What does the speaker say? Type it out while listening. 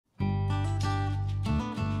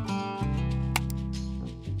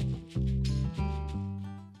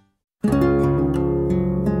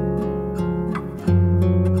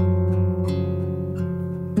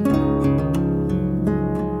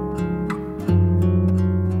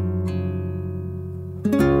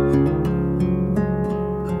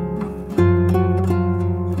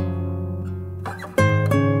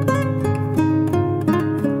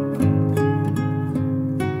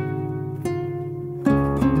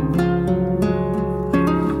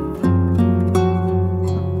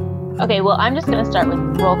Okay, well, I'm just going to start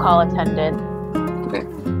with roll call attended. Okay.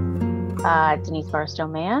 Denise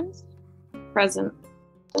Barstow-Mans. Present.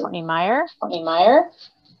 Courtney Meyer.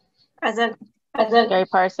 Present. Gary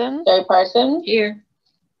Parsons. Here.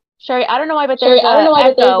 Sherry, I don't know why, but there's an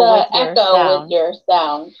echo with your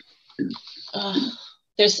sound.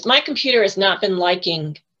 My computer has not been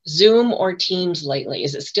liking Zoom or Teams lately.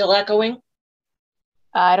 Is it still echoing?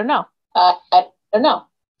 I don't know.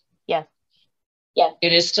 Yes.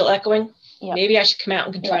 It is still echoing? Yep. Maybe I should come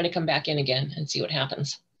out and try to come back in again and see what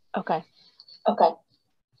happens. Okay. All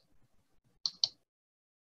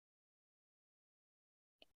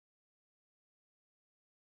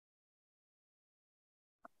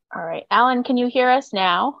right. Alan, can you hear us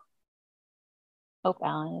now? Hope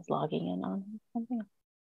Alan is logging in on something.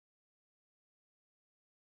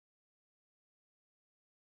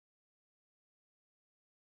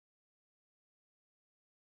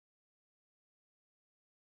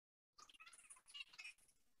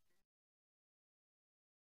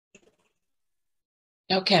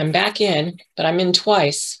 Okay, I'm back in, but I'm in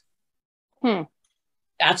twice.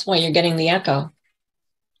 That's why you're getting the echo.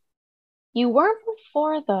 You weren't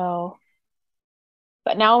before, though.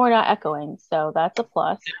 But now we're not echoing, so that's a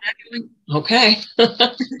plus. Okay.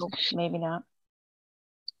 Oh, maybe not.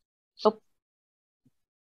 Oh.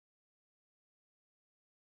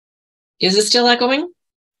 Is it still echoing?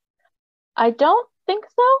 I don't think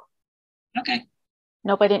so. Okay.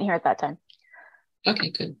 Nope, I didn't hear it that time. Okay,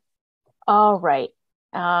 good. All right.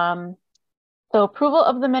 So approval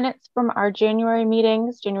of the minutes from our January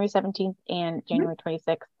meetings, January 17th and January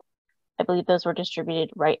 26th. I believe those were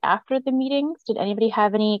distributed right after the meetings. Did anybody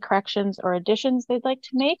have any corrections or additions they'd like to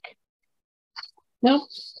make? No.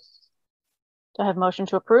 Do I have a motion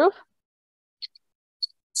to approve?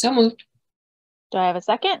 So moved. Do I have a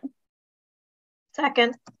second?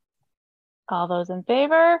 Second. All those in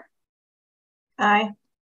favor? Aye.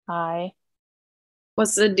 Aye.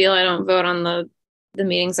 What's the deal? I don't vote on the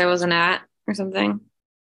meetings I wasn't at or something?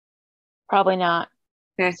 Probably not.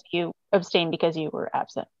 Okay. So you abstained because you were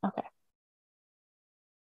absent. Okay.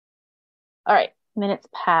 All right. Minutes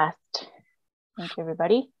passed. Thank you,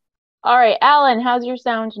 everybody. All right. Alan, how's your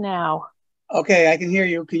sound now? Okay, I can hear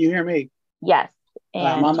you. Can you hear me? Yes. And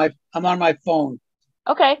I'm on my phone.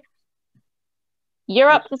 okay. You're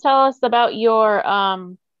up to tell us about your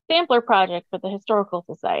sampler project for the Historical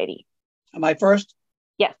Society. Am I first?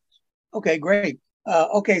 Yes. Okay, great.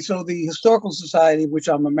 Okay, so the Historical Society, which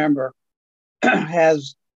I'm a member,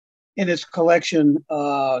 has in its collection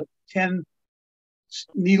 10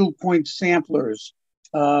 needlepoint samplers.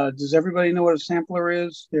 Does everybody know what a sampler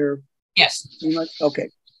is? Yes. Okay.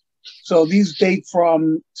 So these date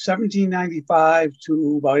from 1795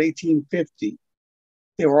 to about 1850.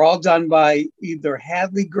 They were all done by either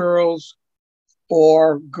Hadley girls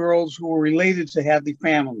or girls who were related to Hadley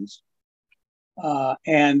families.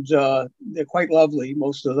 And they're quite lovely,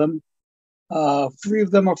 most of them. 3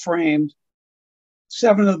 of them are framed.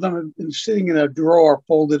 7 of them have been sitting in a drawer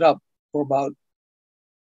folded up for about,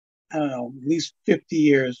 I don't know, at least 50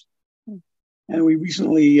 years. And we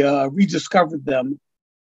recently rediscovered them.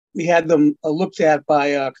 We had them looked at by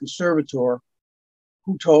a conservator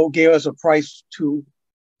who gave us a price to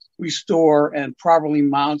restore and properly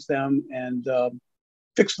mount them and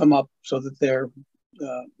fix them up so that they're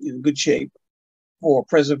in good shape for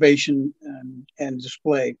preservation and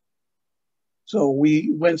display. So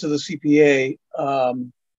we went to the CPA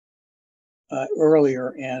earlier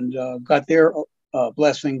and got their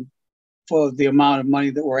blessing for the amount of money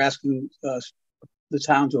that we're asking the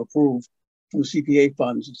town to approve from CPA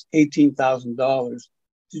funds. It's $18,000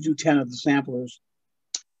 to do 10 of the samplers.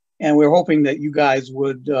 And we're hoping that you guys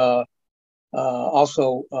would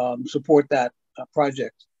also support that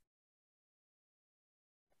project.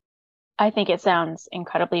 I think it sounds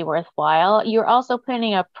incredibly worthwhile. You're also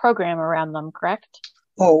planning a program around them, correct?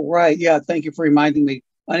 Oh, right. Yeah, thank you for reminding me.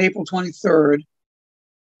 On April 23rd,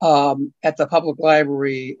 at the public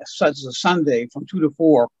library, it's a Sunday from 2 to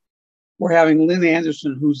 4, we're having Lynn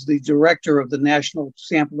Anderson, who's the director of the National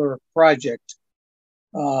Sampler Project,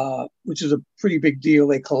 which is a pretty big deal.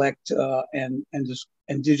 They collect and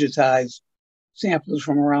digitize samplers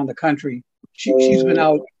from around the country. She's been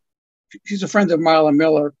out. She's a friend of Marla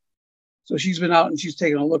Miller, so she's been out and she's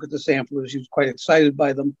taken a look at the samplers. She was quite excited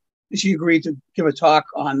by them, and she agreed to give a talk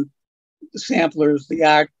on the samplers, the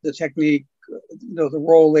art, the technique, the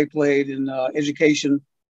role they played in education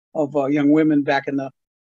of young women back in the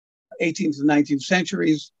 18th and 19th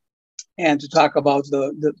centuries, and to talk about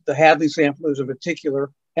the Hadley samplers in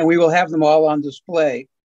particular. And we will have them all on display.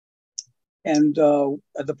 And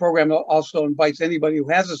the program also invites anybody who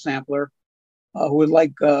has a sampler who would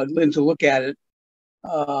like Lynn to look at it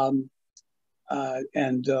and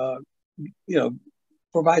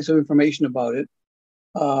provide some information about it,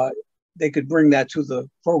 they could bring that to the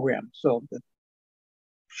program. So that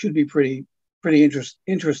should be pretty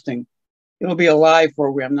interesting. It'll be a live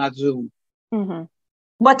program, not Zoom. Mm-hmm.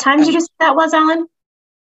 What time did you say that was, Alan?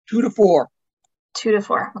 2 to 4. 2 to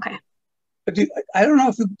 4. Okay. But I don't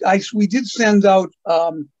know if we did send out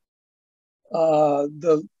the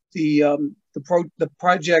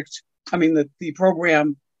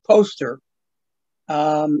program poster, but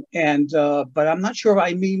I'm not sure if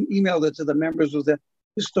I emailed it to the members of the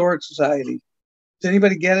Historic Society. Did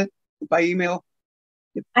anybody get it by email?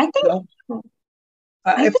 I think. No?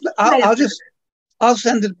 I'll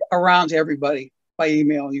send it around to everybody by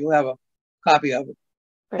email, and you'll have a copy of it.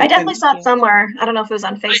 I definitely saw it somewhere. I don't know if it was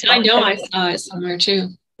on Facebook. I know I saw it somewhere too.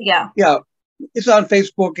 Yeah. Yeah, it's on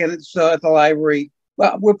Facebook and it's at the library.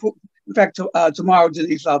 Well, in fact, tomorrow,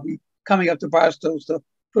 Denise, I'll be coming up to Barstow's to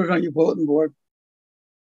put it on your bulletin board.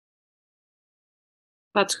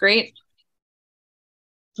 That's great.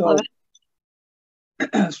 So,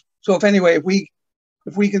 so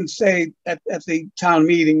if we can say at the town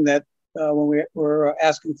meeting that when we're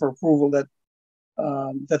asking for approval that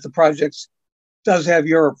the project does have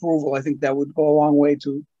your approval, I think that would go a long way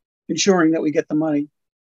to ensuring that we get the money.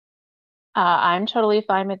 I'm totally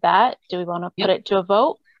fine with that. Do we want to put it to a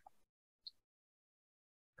vote?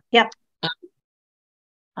 Yep.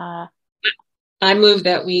 I move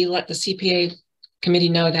that we let the CPA committee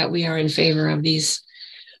know that we are in favor of these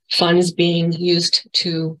funds being used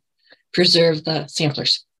to preserve the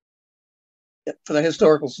samplers. For the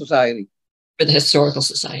Historical Society. For the Historical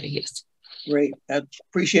Society, yes. Great. I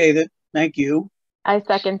appreciate it. Thank you. I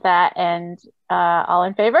second that. And all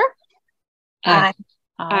in favor? Aye.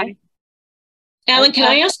 Aye. Alan, can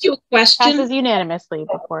I ask you a question? Passes unanimously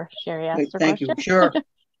before Sherry asks her Thank question. you. Sure.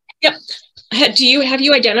 Yep. Have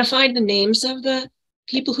you identified the names of the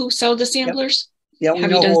people who sold the samplers? Yep. Yeah,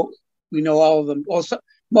 we know all of them. Also,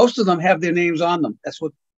 most of them have their names on them. That's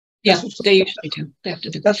what. Yeah, they usually do. They have to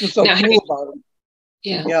do. That's what's so cool about them.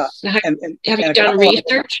 Yeah. Yeah. Now, have you done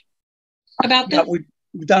research about that? We've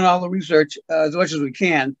done all the research as much as we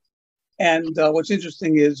can. And what's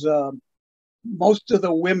interesting is most of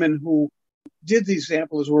the women who did these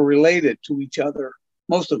samplers were related to each other.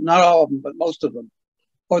 Most of them, not all of them, but most of them.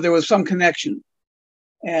 Or there was some connection.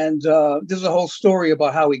 And there's a whole story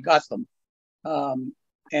about how we got them.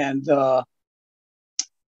 And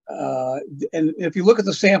if you look at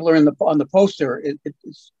the sampler on the poster, it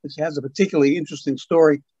has a particularly interesting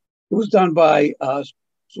story. It was done by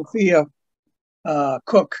Sophia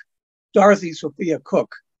Cook, Dorothy Sophia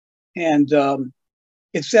Cook. And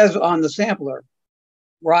it says on the sampler,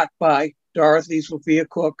 wrought by Dorothy Sophia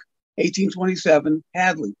Cook, 1827,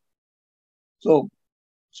 Hadley. So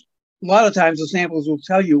a lot of times the samplers will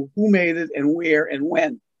tell you who made it and where and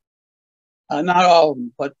when. Not all of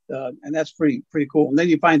them, but and that's pretty cool. And then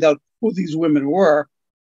you find out who these women were,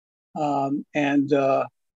 and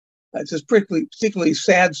it's a particularly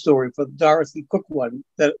sad story for the Dorothy Cook one.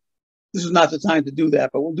 That this is not the time to do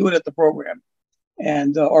that, but we'll do it at the program,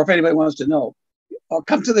 and or if anybody wants to know, or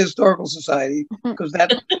come to the Historical Society because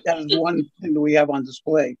that is one thing that we have on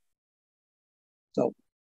display. So,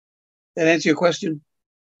 that answer your question?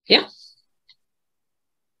 Yeah.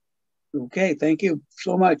 Okay. Thank you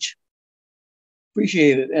so much.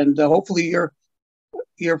 Appreciate it. And hopefully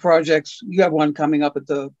your projects, you have one coming up at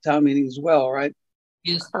the town meeting as well, right?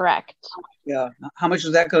 Yes. Correct. Yeah. How much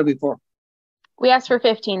is that going to be for? We asked for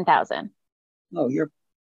 15,000. Oh, is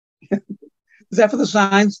that for the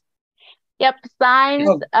signs? Yep.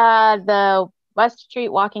 Signs, the West Street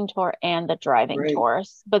walking tour and the driving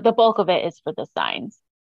tours, but the bulk of it is for the signs.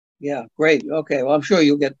 Yeah. Great. Okay. Well, I'm sure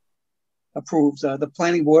you'll get approved. The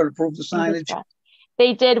planning board approved the signage.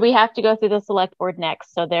 They did. We have to go through the select board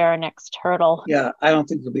next, so they're our next hurdle. Yeah, I don't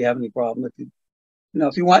think you'll have any problem if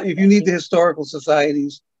you need the Historical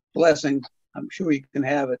Society's blessing, I'm sure you can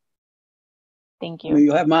have it. Thank you. I mean,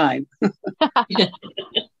 you'll have mine.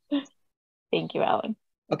 Thank you, Alan.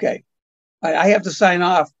 Okay, I have to sign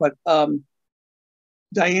off, but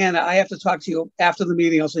Diana, I have to talk to you after the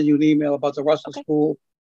meeting. I'll send you an email about the Russell School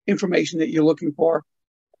information that you're looking for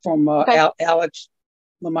from Alex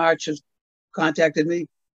Lamarche has contacted me.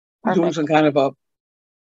 He's doing some kind of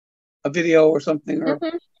a video or something. Or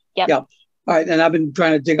Yep. Yeah. All right. And I've been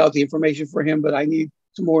trying to dig out the information for him, but I need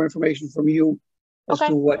some more information from you as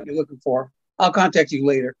to what you're looking for. I'll contact you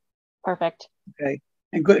later. Perfect. Okay.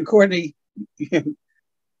 And good, Courtney,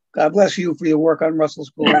 God bless you for your work on Russell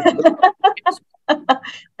School.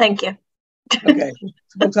 Thank you. Okay.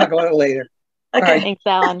 We'll talk about it later. Okay. Thanks,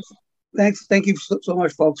 Alan. Thanks. Thank you so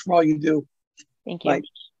much, folks, for all you do. Thank you. Bye.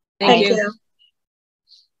 Thank you.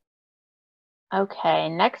 Okay,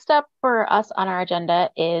 next up for us on our agenda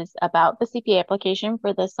is about the CPA application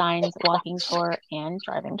for the signs walking tour and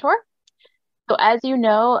driving tour. So as you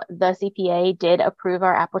know, the CPA did approve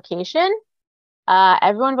our application.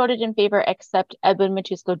 Everyone voted in favor except Edwin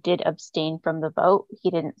Matusco did abstain from the vote.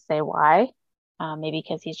 He didn't say why, maybe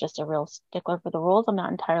because he's just a real stickler for the rules. I'm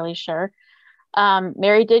not entirely sure.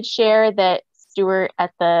 Mary did share that Stuart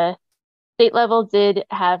at the state level did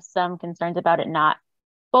have some concerns about it not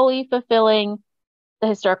fully fulfilling the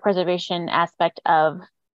historic preservation aspect of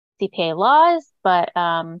CPA laws, but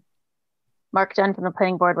Mark Dunn from the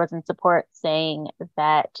planning board was in support, saying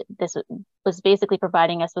that this was basically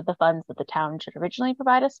providing us with the funds that the town should originally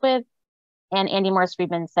provide us with. And Andy Morris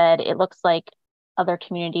Friedman said it looks like other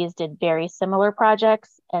communities did very similar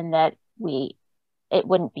projects and that it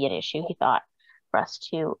wouldn't be an issue, he thought, for us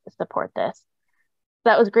to support this.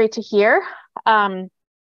 That was great to hear.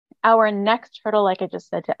 Our next hurdle, like I just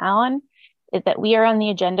said to Alan, is that we are on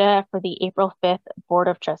the agenda for the April 5th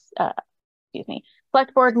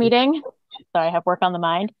Select Board meeting. Sorry, I have work on the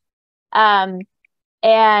mind.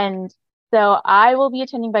 And so I will be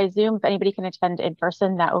attending by Zoom. If anybody can attend in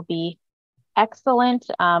person, that will be excellent.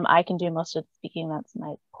 I can do most of the speaking. That's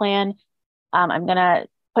my plan. I'm going to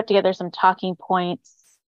put together some talking points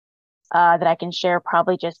that I can share,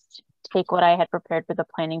 probably just take what I had prepared for the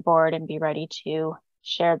planning board and be ready to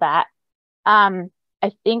share that.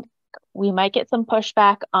 I think we might get some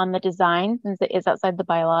pushback on the design since it is outside the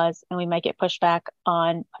bylaws, and we might get pushback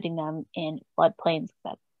on putting them in floodplains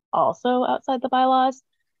that's also outside the bylaws.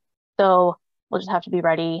 So we'll just have to be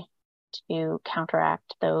ready to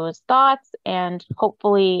counteract those thoughts. And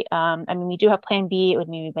hopefully, I mean, we do have plan B. It would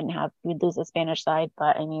mean we'd lose the Spanish side,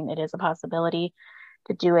 but I mean, it is a possibility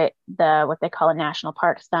to do it what they call a national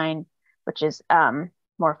park sign, which is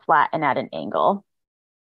more flat and at an angle.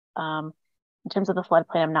 In terms of the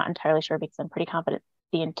floodplain, I'm not entirely sure because I'm pretty confident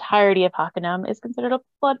the entirety of Hockanum is considered a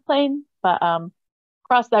floodplain, but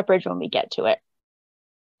cross that bridge when we get to it.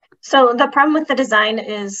 So the problem with the design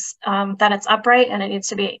is that it's upright and it needs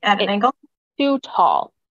to be at an angle? Too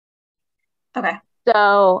tall. Okay.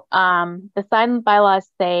 So the sign bylaws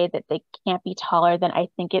say that they can't be taller than, I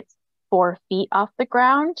think it's 4 feet off the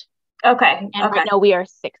ground. Okay. And right now we are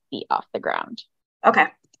 6 feet off the ground. Okay.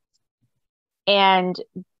 And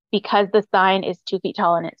because the sign is 2 feet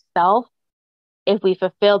tall in itself, if we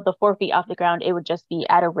fulfilled the 4 feet off the ground, it would just be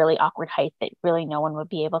at a really awkward height that really no one would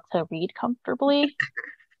be able to read comfortably.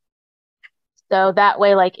 So that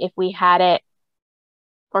way, like if we had it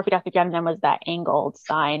 4 feet off the ground and then was that angled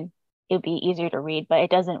sign, it would be easier to read, but it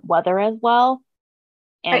doesn't weather as well.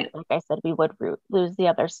 And right. Like I said, we would lose the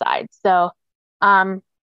other side. So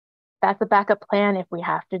that's a backup plan. If we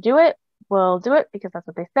have to do it, we'll do it because that's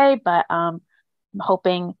what they say. But I'm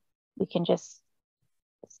hoping we can just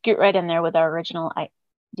scoot right in there with our original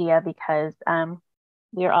idea because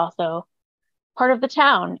we are also part of the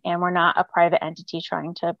town and we're not a private entity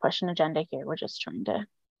trying to push an agenda here. We're just trying to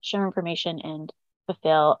share information and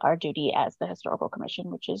fulfill our duty as the Historical Commission,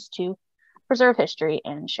 which is to preserve history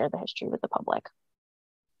and share the history with the public.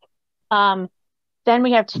 Then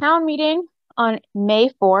we have town meeting on May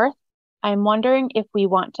 4th. I'm wondering if we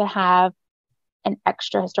want to have an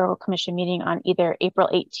extra Historical Commission meeting on either April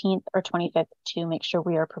 18th or 25th to make sure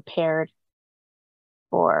we are prepared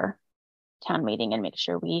for town meeting and make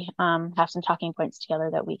sure we have some talking points together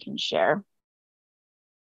that we can share.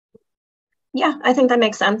 Yeah, I think that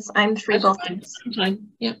makes sense. I'm free both days. Fine.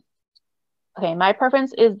 Yeah. Okay, my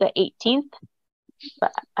preference is the 18th,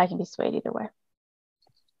 but I can be swayed either way.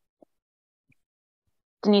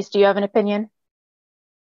 Denise, do you have an opinion?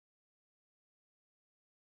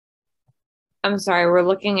 I'm sorry, we're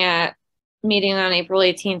looking at meeting on April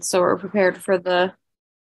 18th, so we're prepared for the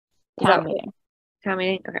town meeting. Town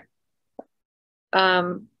meeting, okay.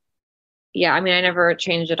 Yeah, I mean, I never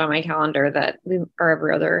changed it on my calendar that we are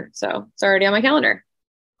every other, so it's already on my calendar.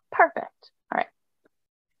 Perfect. All right.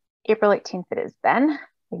 April 18th it is then.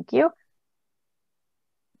 Thank you.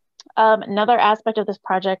 Another aspect of this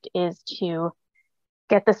project is to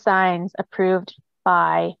get the signs approved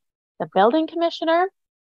by the building commissioner.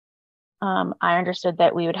 I understood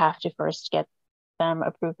that we would have to first get them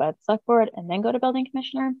approved by the select board and then go to building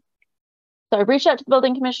commissioner. So I reached out to the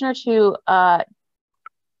building commissioner to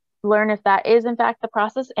learn if that is in fact the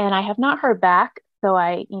process, and I have not heard back. So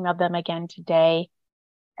I emailed them again today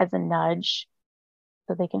as a nudge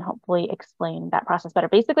so they can hopefully explain that process better.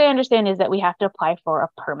 Basically, I understand is that we have to apply for a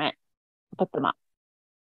permit to put them up.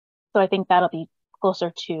 So I think that'll be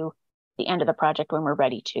closer to the end of the project when we're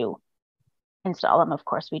ready to install them. Of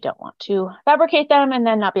course, we don't want to fabricate them and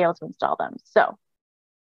then not be able to install them. So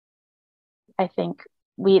I think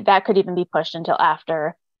that could even be pushed until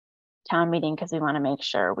after town meeting, because we want to make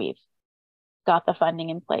sure we've got the funding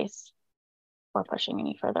in place before pushing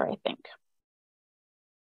any further, I think.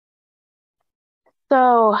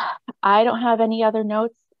 So I don't have any other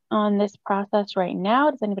notes on this process right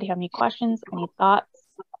now. Does anybody have any questions, any thoughts?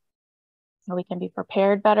 So we can be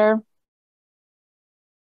prepared better.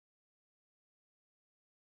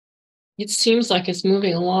 It seems like it's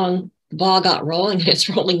moving along. The ball got rolling and it's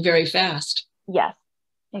rolling very fast. Yes,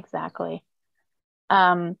 exactly.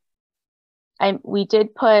 We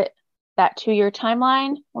did put that 2-year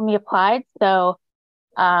timeline when we applied, so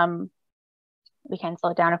we can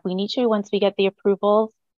slow it down if we need to once we get the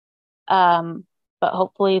approvals. But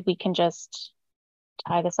hopefully we can just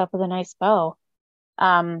tie this up with a nice bow.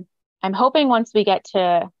 I'm hoping once we get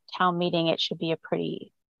to town meeting, it should be a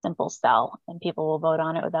pretty simple sell and people will vote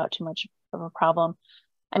on it without too much of a problem.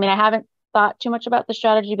 I mean, I haven't thought too much about the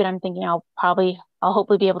strategy, but I'm thinking I'll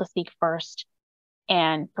hopefully be able to speak first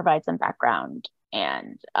and provide some background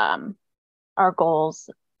and our goals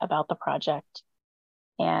about the project.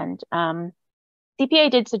 And CPA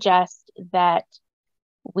did suggest that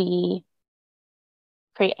we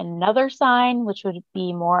create another sign, which would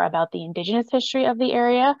be more about the Indigenous history of the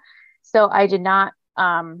area. So I did not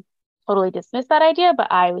totally dismiss that idea,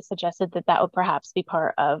 but I suggested that would perhaps be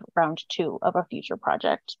part of round 2 of a future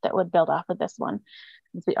project that would build off of this one,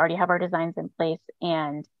 since we already have our designs in place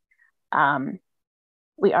and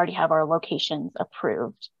we already have our locations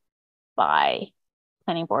approved by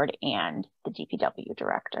planning board and the DPW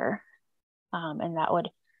director. And that would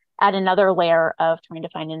add another layer of trying to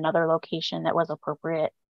find another location that was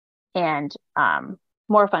appropriate and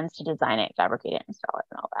more funds to design it, fabricate it, install it,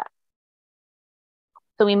 and all that.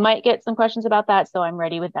 So we might get some questions about that, so I'm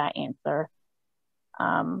ready with that answer.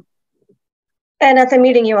 And at the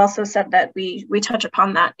meeting, you also said that we touch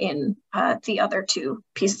upon that in the other 2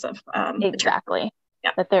 pieces of exactly.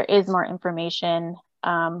 Yeah. That there is more information,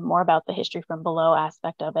 more about the history from below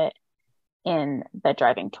aspect of it in the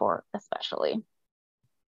driving tour, especially.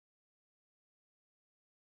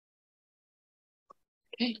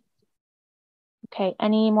 Okay,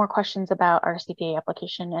 any more questions about our CPA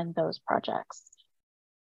application and those projects?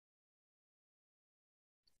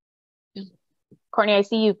 Yeah. Courtney, I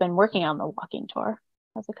see you've been working on the walking tour.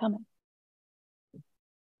 How's it coming?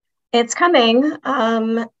 It's coming.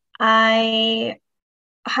 I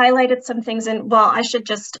highlighted some things I should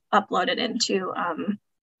just upload it into,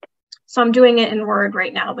 so I'm doing it in Word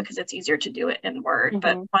right now because it's easier to do it in Word,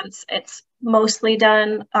 but once it's mostly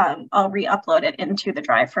done, I'll re-upload it into the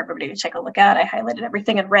drive for everybody to take a look at. I highlighted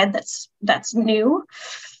everything in red that's new.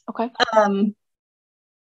 Okay.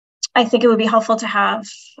 I think it would be helpful to have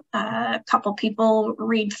a couple people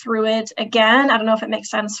read through it again. I don't know if it makes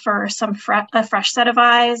sense for a fresh set of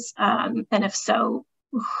eyes, and if so,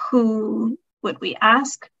 who would we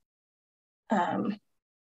ask?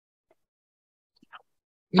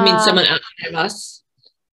 You mean someone outside of us?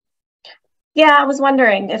 Yeah, I was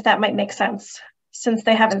wondering if that might make sense since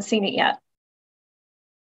they haven't seen it yet.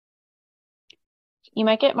 You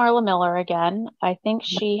might get Marla Miller again. I think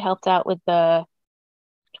she helped out with the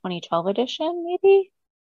 2012 edition, maybe.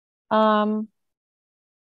 I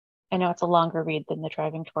know it's a longer read than the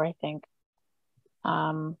driving tour, I think.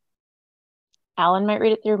 Alan might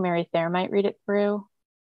read it through. Mary Thayer might read it through.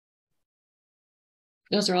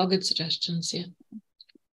 Those are all good suggestions, yeah.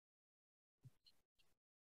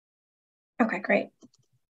 Okay, great.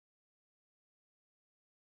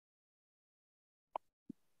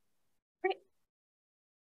 Great.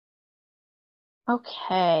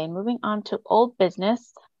 Okay, moving on to old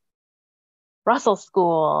business. Russell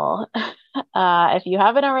School. If you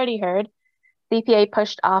haven't already heard, CPA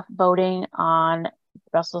pushed off voting on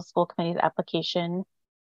Russell School Committee's application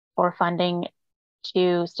for funding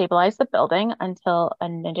to stabilize the building until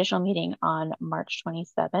an additional meeting on March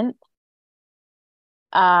 27th.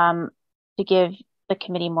 To give the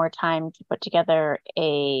committee more time to put together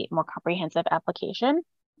a more comprehensive application.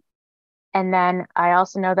 And then I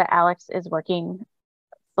also know that Alex is working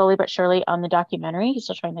slowly but surely on the documentary. He's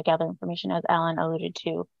still trying to gather information, as Alan alluded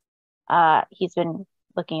to. He's been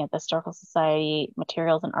looking at the Historical Society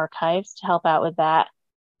materials and archives to help out with that.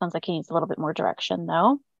 Sounds like he needs a little bit more direction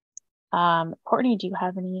though. Courtney, do you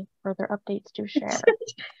have any further updates to share?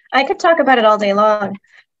 I could talk about it all day long,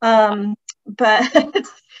 but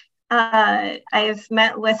I've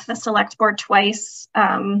met with the select board twice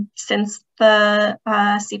since the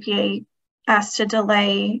CPA asked to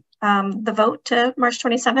delay the vote to March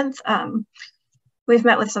 27th. We've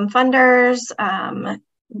met with some funders.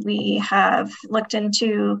 We have looked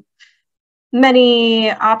into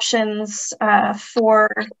many options for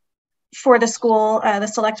the school. The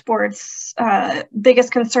select board's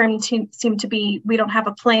biggest concern seemed to be we don't have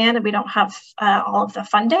a plan and we don't have all of the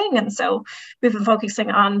funding. And so we've been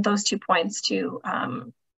focusing on those 2 points to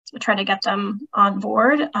try to get them on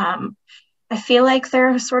board. I feel like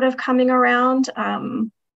they're sort of coming around.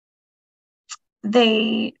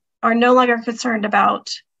 They are no longer concerned about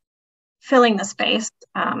filling the space.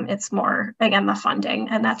 It's more, again, the funding,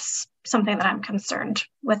 and that's something that I'm concerned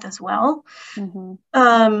with as well.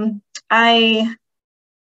 Mm-hmm. I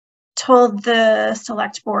told the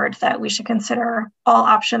select board that we should consider all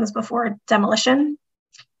options before demolition,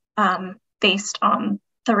 based on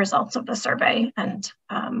the results of the survey and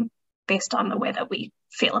based on the way that we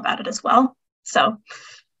feel about it as well. So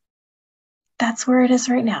that's where it is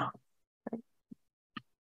right now.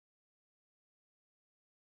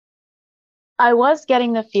 I was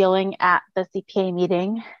getting the feeling at the CPA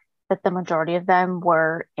meeting that the majority of them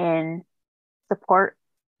were in support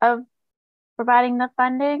of providing the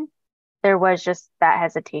funding. There was just that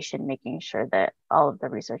hesitation, making sure that all of the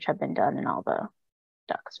research had been done and all the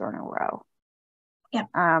ducks were in a row. Yeah.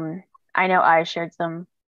 I know I shared some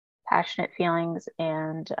passionate feelings,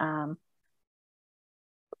 and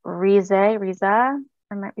Riza,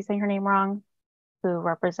 I might be saying her name wrong, who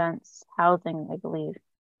represents housing, I believe.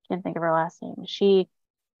 Can't think of her last name. She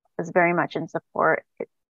was very much in support. It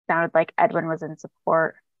sounded like Edwin was in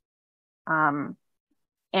support.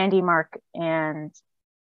 Andy Mark and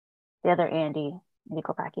the other Andy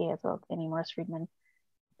Kopacki, as well as Annie Morris Friedman,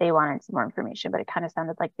 they wanted some more information, but it kind of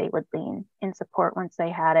sounded like they would lean in support once they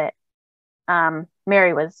had it.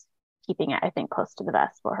 Mary was keeping it, I think, close to the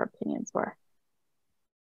vest what her opinions were.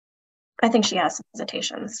 I think she has some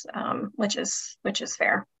hesitations, which is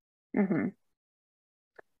fair. Mm-hmm.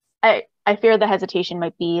 I fear the hesitation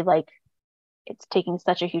might be like it's taking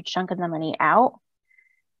such a huge chunk of the money out.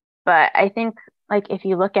 But I think, like, if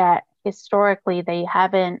you look at historically, they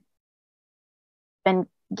haven't been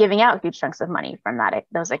giving out huge chunks of money from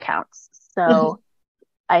those accounts. So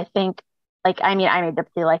I think, like, I mean, I made the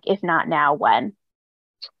plea, like, if not now, when?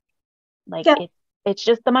 Like, yep. It's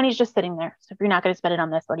just, the money's just sitting there. So if you're not going to spend it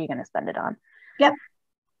on this, what are you going to spend it on? Yep.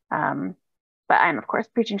 But I'm, of course,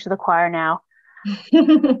 preaching to the choir now.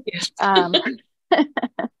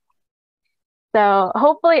 So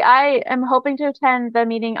hopefully, I am hoping to attend the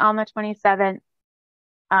meeting on the 27th.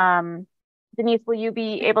 Denise, will you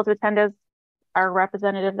be able to attend as our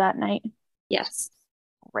representative that night? Yes.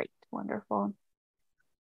 Great, wonderful.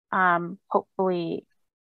 Hopefully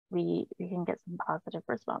we can get some positive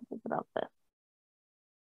responses about this.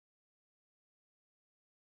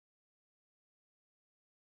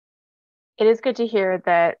 It is good to hear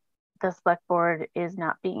that the select board is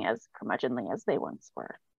not being as curmudgeonly as they once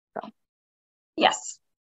were. So yes.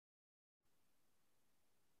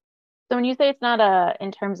 So when you say it's not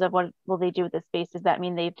in terms of what will they do with the space, does that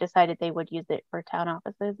mean they've decided they would use it for town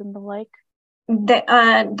offices and the like?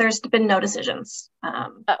 There's been no decisions.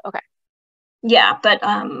 Oh, okay. Yeah, but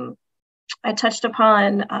I touched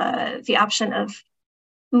upon the option of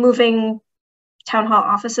moving town hall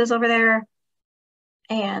offices over there.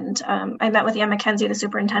 And I met with Ann McKenzie, the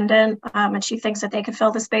superintendent, and she thinks that they could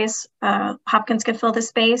fill the space. Hopkins could fill the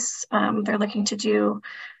space. They're looking to do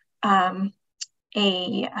a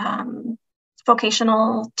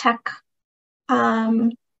vocational tech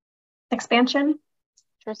expansion.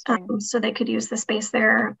 Interesting. So they could use the space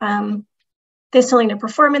there. They still need a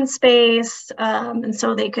performance space, and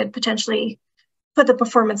so they could potentially put the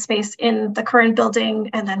performance space in the current building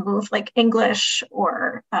and then move like English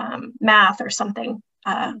or math or something,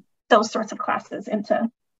 those sorts of classes into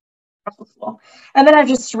school. And then I've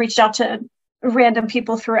just reached out to random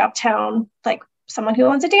people throughout town, like someone who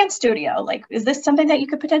owns a dance studio. Like, is this something that you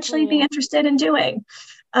could potentially be interested in doing?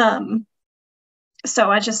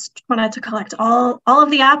 So I just wanted to collect all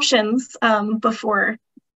of the options before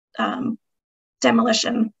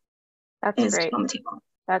demolition is great. on the table.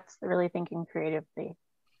 That's really thinking creatively.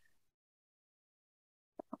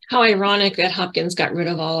 How ironic that Hopkins got rid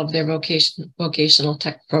of all of their vocational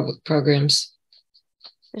tech programs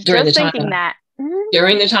during the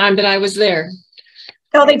time that I was there.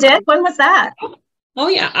 Oh, they did? When was that? Oh,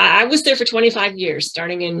 yeah. I was there for 25 years,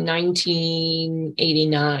 starting in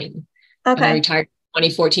 1989. Okay. I retired in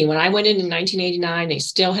 2014. When I went in 1989, they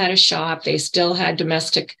still had a shop. They still had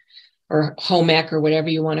domestic or home ec or whatever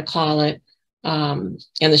you want to call it. And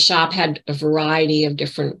the shop had a variety of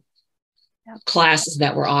different classes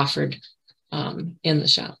that were offered in the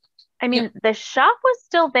shop. I mean, the shop was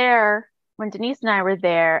still there when Denise and I were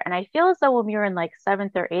there. And I feel as though when we were in like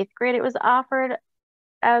 7th or 8th grade, it was offered.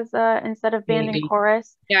 as instead of band and Maybe.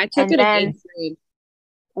 chorus. Yeah, I took And it in then 8th grade.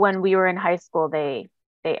 when we were in high school, they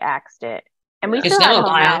axed it, and we It's still had now a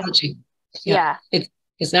home ec. biology. Yeah.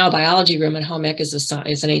 It's now a biology room, and home ec is is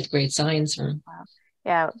an 8th grade science room. Wow.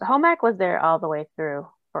 Yeah, the home ec was there all the way through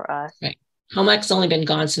for us. Right. Home ec's only been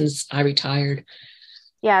gone since I retired.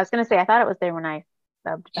 Yeah, I was gonna say I thought it was there when I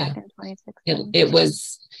subbed back in 2016. It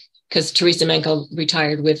was because Teresa Menkel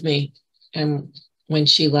retired with me, and when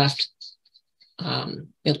she left,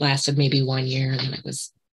 it lasted maybe 1 year, and then it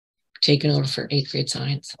was taken over for 8th grade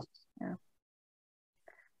science. Yeah.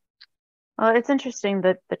 Well, it's interesting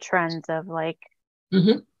that the trends of like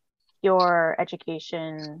your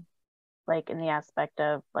education, like in the aspect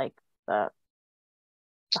of like the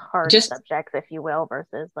hard subjects, if you will,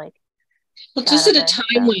 versus like just at a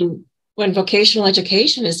time when vocational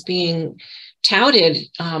education is being touted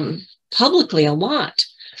publicly a lot.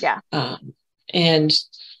 Yeah. And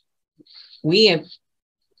we have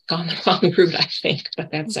gone the wrong route, I think,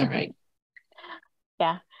 but that's all right.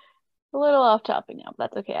 Yeah. A little off topic now,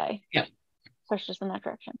 but that's okay. I pushed us in that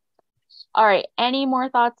direction. All right. Any more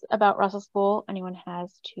thoughts about Russell School anyone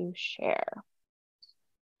has to share?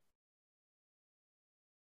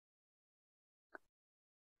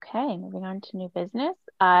 Okay, moving on to new business.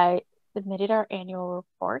 I submitted our annual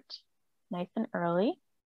report nice and early,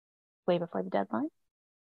 way before the deadline.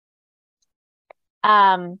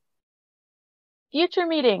 Future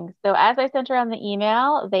meetings. So as I sent around the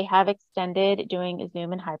email, they have extended doing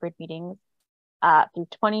Zoom and hybrid meetings through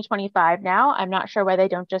 2025 now. I'm not sure why they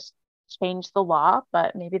don't just change the law,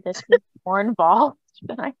 but maybe this is more involved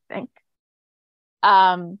than I think.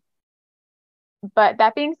 But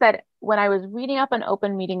that being said, when I was reading up on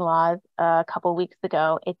open meeting laws a couple weeks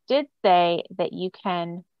ago, it did say that you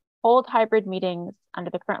can hold hybrid meetings under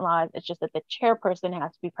the current laws. It's just that the chairperson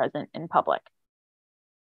has to be present in public.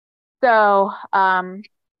 So now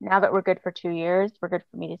that we're good for 2 years, we're good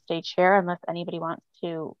for me to stay chair unless anybody wants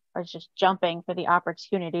to, or is just jumping for the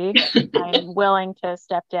opportunity. I'm willing to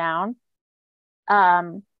step down.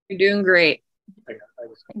 You're doing great. Thank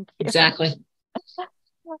you. Exactly.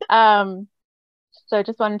 So I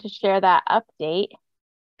just wanted to share that update.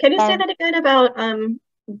 Can you say that again about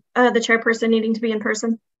the chairperson needing to be in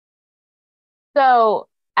person? So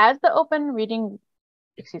as the open meeting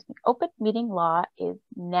law is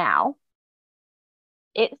now,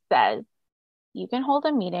 it says you can hold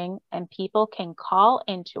a meeting and people can call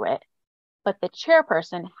into it, but the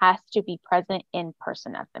chairperson has to be present in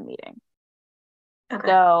person at the meeting. Okay.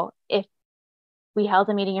 So if we held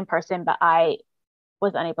a meeting in person, but I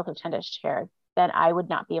was unable to attend as chair, then I would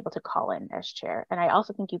not be able to call in as chair. And I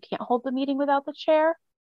also think you can't hold the meeting without the chair.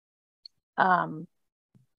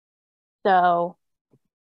 So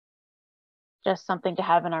just something to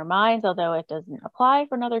have in our minds, although it doesn't apply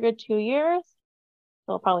for another good 2 years.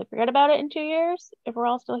 So we'll probably forget about it in 2 years if we're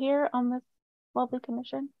all still here on this lovely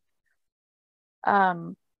commission.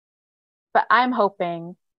 But I'm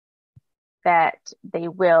hoping that they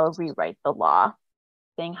will rewrite the law,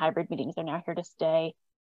 saying hybrid meetings are now here to stay.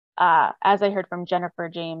 As I heard from Jennifer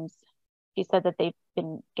James, she said that they've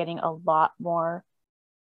been getting a lot more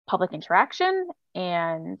public interaction,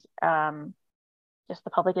 and just the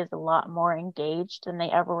public is a lot more engaged than they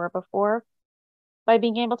ever were before by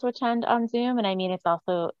being able to attend on Zoom. And I mean, it's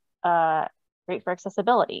also great for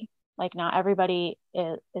accessibility. Like not everybody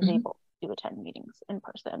is able to attend meetings in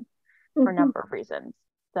person for a number of reasons.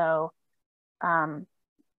 So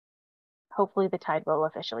hopefully the tide will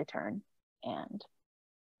officially turn and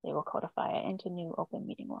they will codify it into new open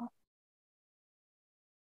meeting law.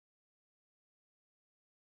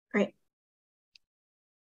 Great.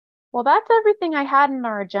 Well, that's everything I had in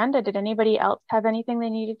our agenda. Did anybody else have anything they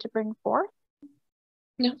needed to bring forth?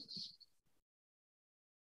 No.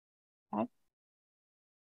 Okay.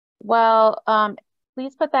 Well,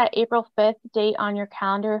 please put that April 5th date on your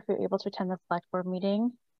calendar if you're able to attend the select board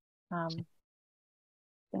meeting. I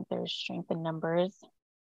think there's strength in numbers.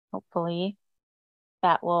 Hopefully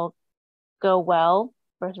that will go well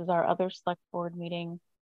versus our other select board meeting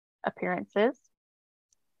appearances.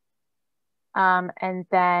 And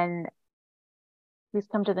then please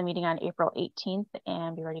come to the meeting on April 18th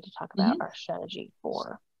and be ready to talk about our strategy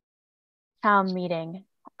for town meeting.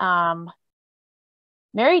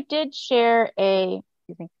 Mary did share a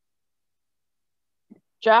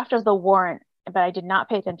draft of the warrant, but I did not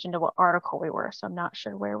pay attention to what article we were, so I'm not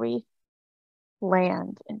sure where we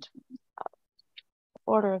land in terms of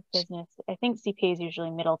order of business. I think CPA is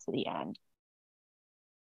usually middle to the end.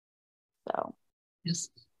 So yes.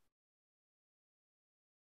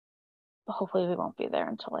 But hopefully we won't be there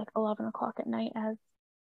until like 11 o'clock at night, as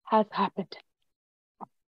has happened.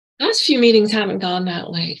 Last few meetings haven't gone that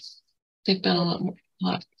late. They've been a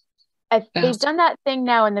lot they've faster. done that thing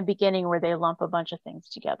now in the beginning where they lump a bunch of things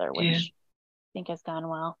together, which Yeah. I think has gone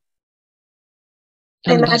well.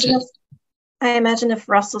 I And the imagine budget. if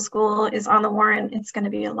Russell School is on the warrant, it's going to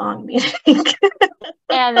be a long meeting.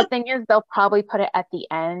 And the thing is, they'll probably put it at the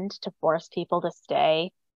end to force people to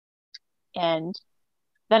stay. And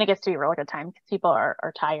then it gets to be a really good time because people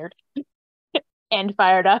are tired and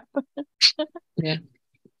fired up. Yeah.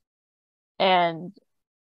 And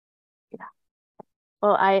yeah.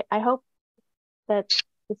 Well, I hope that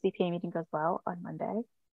the CPA meeting goes well on Monday.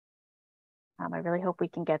 I really hope we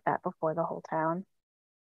can get that before the whole town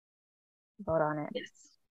vote on it, Yes.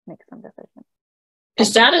 make some decisions.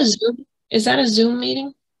 Is that a Zoom? Is that a Zoom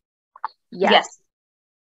meeting? Yes.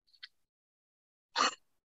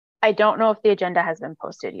 I don't know if the agenda has been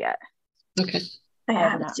posted yet. Okay. I have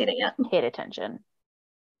haven't not seen it yet. paid attention.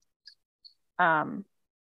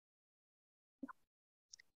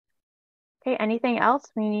 Okay, anything else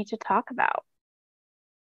we need to talk about?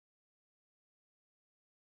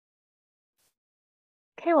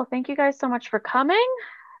 Okay, well, thank you guys so much for coming.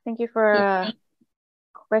 Thank you for a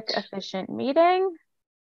quick, efficient meeting.